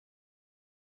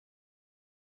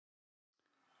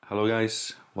Hello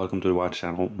guys, welcome to the watch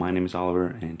channel. My name is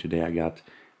Oliver and today I got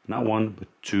not one but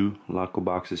two Laco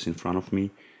boxes in front of me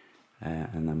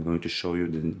and I'm going to show you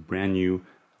the brand new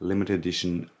limited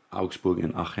edition Augsburg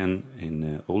and Aachen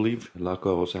in Oliv.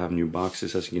 Laco also have new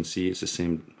boxes. As you can see, it's the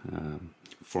same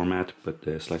format but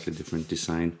slightly different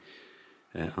design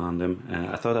on them.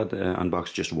 I thought I'd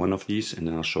unbox just one of these and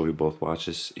then I'll show you both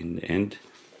watches in the end.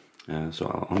 So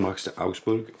I'll unbox the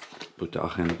Augsburg, put the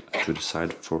Aachen to the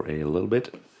side for a little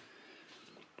bit.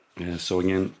 So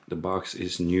again, the box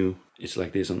is new. It's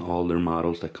like this on all their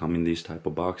models that come in these type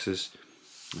of boxes.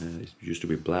 It used to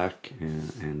be black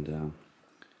and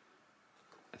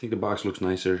I think the box looks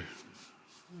nicer.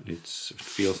 It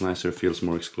feels nicer, feels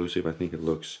more exclusive. I think it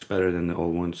looks better than the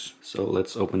old ones. So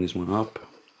let's open this one up.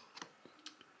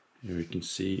 Here you can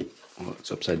see, well,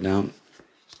 it's upside down.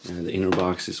 The inner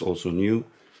box is also new.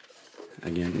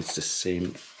 Again, it's the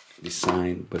same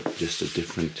design but just a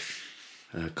different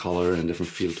color and different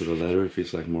feel to the leather. It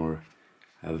feels like more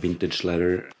vintage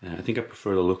leather. I think I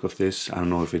prefer the look of this. I don't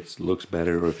know if it looks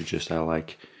better or if it's just I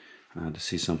like to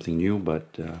see something new,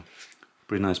 but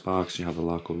pretty nice box. You have the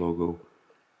Laco logo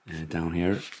down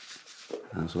here.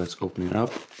 So let's open it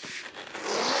up.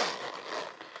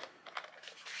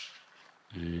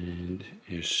 And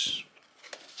here's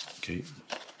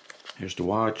the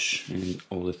watch and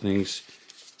all the things.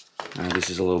 This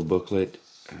is a little booklet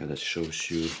that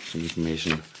shows you some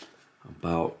information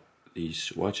about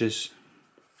these watches,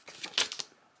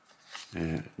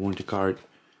 warranty card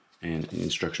and an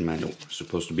instruction manual. It's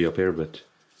supposed to be up here but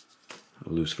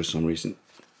loose for some reason.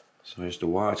 So here's the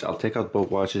watch. I'll take out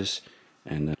both watches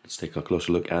and let's take a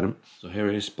closer look at them. So here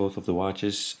is both of the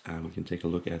watches. We can take a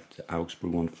look at the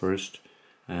Augsburg one first.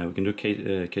 We can do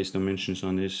case dimensions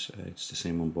on this. It's the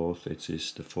same on both. It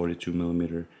is the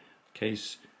 42mm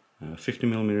case,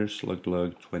 50mm lug to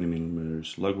lug,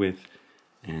 20mm lug width,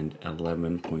 and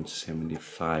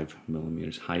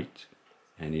 11.75mm height,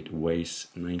 and it weighs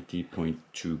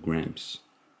 90.2 grams,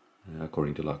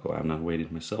 according to Laco. I've not weighed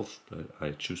it myself, but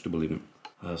I choose to believe him.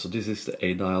 So this is the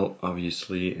A dial,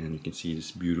 obviously, and you can see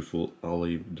this beautiful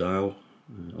olive dial,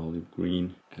 olive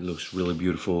green. It looks really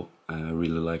beautiful. I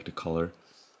really like the color.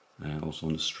 Also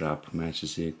on the strap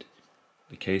matches it.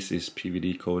 The case is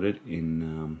PVD coated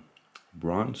in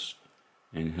bronze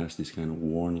and it has this kind of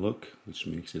worn look, which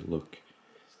makes it look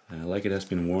like it has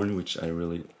been worn, which I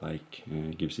really like.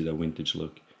 It gives it a vintage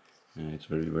look. It's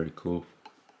very cool.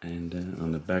 And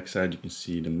on the back side you can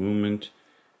see the movement.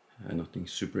 Nothing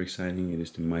super exciting. It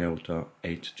is the Miyota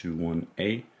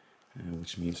 821A,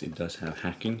 which means it does have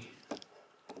hacking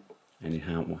and it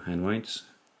has hand weights.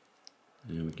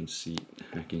 And we can see the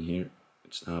hacking here.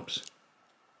 It stops.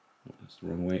 Oh, that's the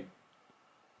wrong way.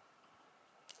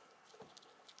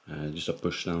 Just a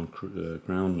push down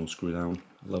crown, no screw down.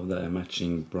 I love that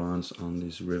matching bronze on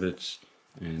these rivets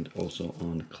and also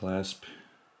on the clasp,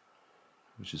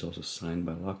 which is also signed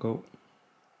by Laco.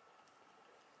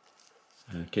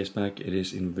 Case back, it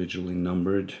is individually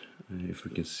numbered. If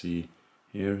we can see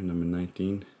here, number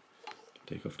 19.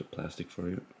 Take off the plastic for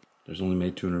you. There's only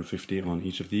made 250 on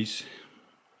each of these.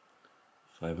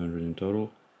 500 in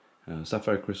total.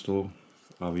 Sapphire crystal,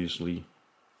 obviously,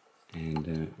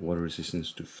 and water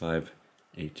resistance to 5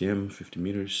 ATM, 50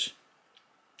 meters.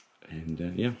 And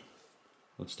yeah,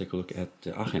 let's take a look at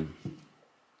the Aachen.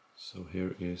 So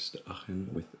here is the Aachen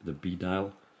with the B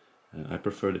dial. I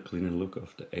prefer the cleaner look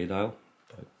of the A dial,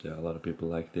 but a lot of people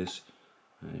like this.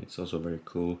 It's also very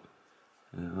cool.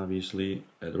 Obviously,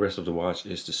 the rest of the watch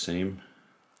is the same.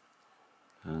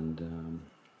 And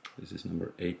this is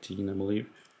number 18, I believe.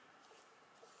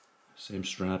 Same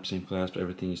strap, same clasp,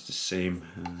 everything is the same,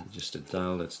 just the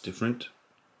dial that's different.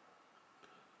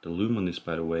 The lume on this,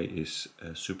 by the way, is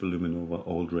Super Luminova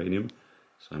Old Radium.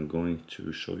 So I'm going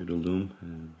to show you the lume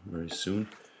very soon,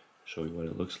 show you what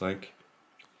it looks like.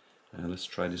 Let's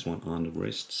try this one on the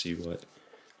wrist, see what it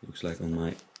looks like on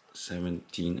my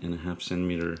 17.5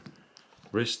 centimeter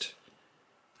wrist.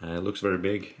 It looks very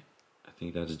big. I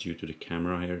think that's due to the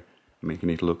camera here,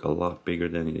 making it look a lot bigger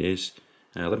than it is.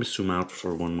 Let me zoom out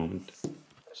for one moment.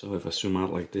 So if I zoom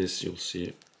out like this, you'll see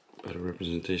a better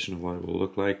representation of what it will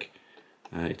look like.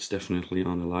 It's definitely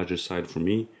on the larger side for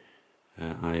me.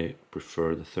 I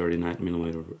prefer the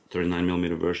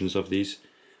 39mm versions of these,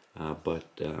 but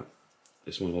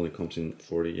this one only comes in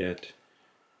 40 yet.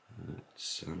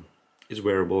 It's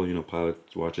wearable. You know,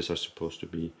 pilot watches are supposed to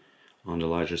be on the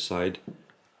larger side,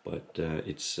 but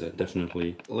it's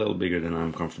definitely a little bigger than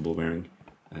I'm comfortable wearing.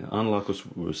 On Laco's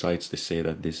sites they say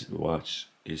that this watch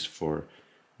is for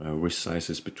wrist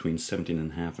sizes between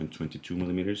 17.5 and 22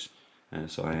 millimeters.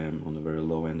 So I am on the very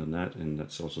low end on that, and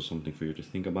that's also something for you to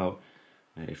think about.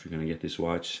 if you're gonna get this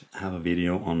watch. I have a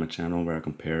video on my channel where I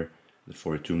compare the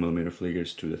 42mm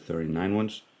fliegers to the 39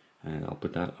 ones, and I'll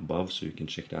put that above so you can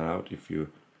check that out if you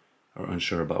are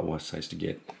unsure about what size to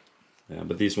get.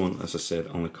 But these one, as I said,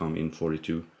 only come in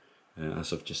 42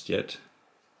 as of just yet.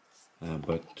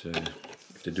 But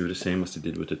if they do the same as they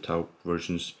did with the Taupe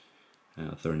versions,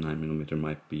 39mm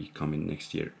might be coming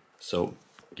next year. So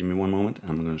give me one moment,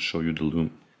 I'm going to show you the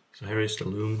lume. So here is the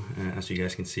lume. As you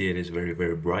guys can see, it is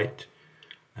very bright.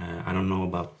 I don't know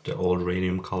about the old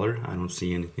radium color. I don't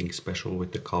see anything special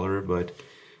with the color, but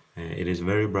it is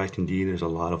very bright indeed. There's a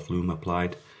lot of lume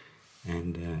applied,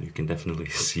 and you can definitely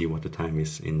see what the time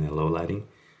is in the low lighting.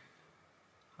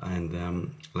 And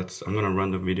I'm gonna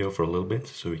run the video for a little bit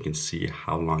so we can see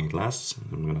how long it lasts.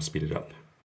 I'm gonna speed it up.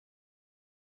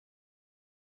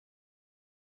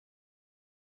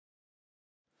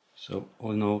 So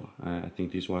all in all, I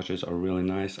think these watches are really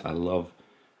nice. I love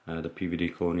the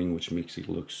PVD coating, which makes it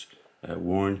looks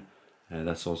worn.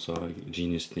 That's also a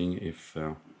genius thing.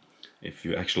 If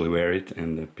you actually wear it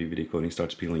and the PVD coating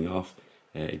starts peeling off,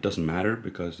 it doesn't matter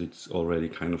because it's already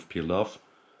kind of peeled off.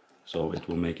 So it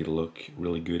will make it look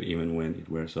really good even when it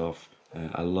wears off.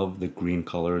 I love the green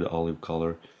color, the olive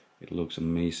color. It looks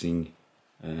amazing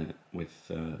with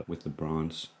the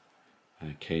bronze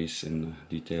case and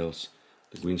details.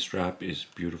 The green strap is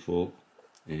beautiful,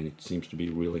 and it seems to be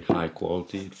really high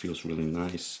quality. It feels really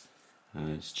nice.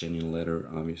 It's genuine leather,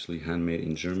 obviously handmade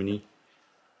in Germany.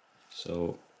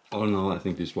 So all in all, I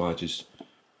think this watch is,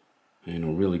 you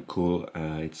know, really cool.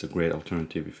 It's a great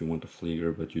alternative if you want a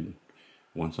flieger, but you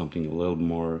want something a little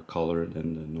more color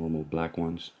than the normal black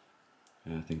ones.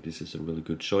 I think this is a really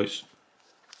good choice.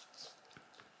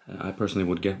 I personally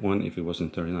would get one if it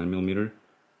wasn't 39mm,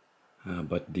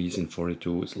 but these in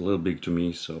 42 is a little big to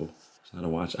me, so it's not a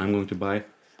watch I'm going to buy.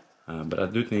 But I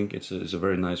do think it's a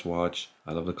very nice watch.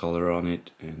 I love the color on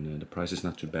it, and the price is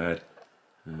not too bad.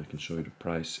 I can show you the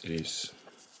price. It is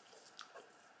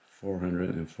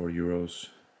 404 euros.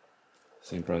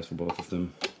 Same price for both of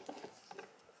them.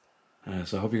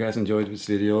 So I hope you guys enjoyed this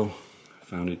video,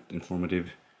 found it informative,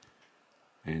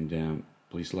 and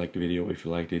please like the video if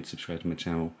you liked it, subscribe to my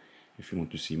channel if you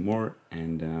want to see more,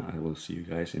 and I will see you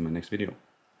guys in my next video.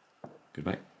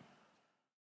 Goodbye.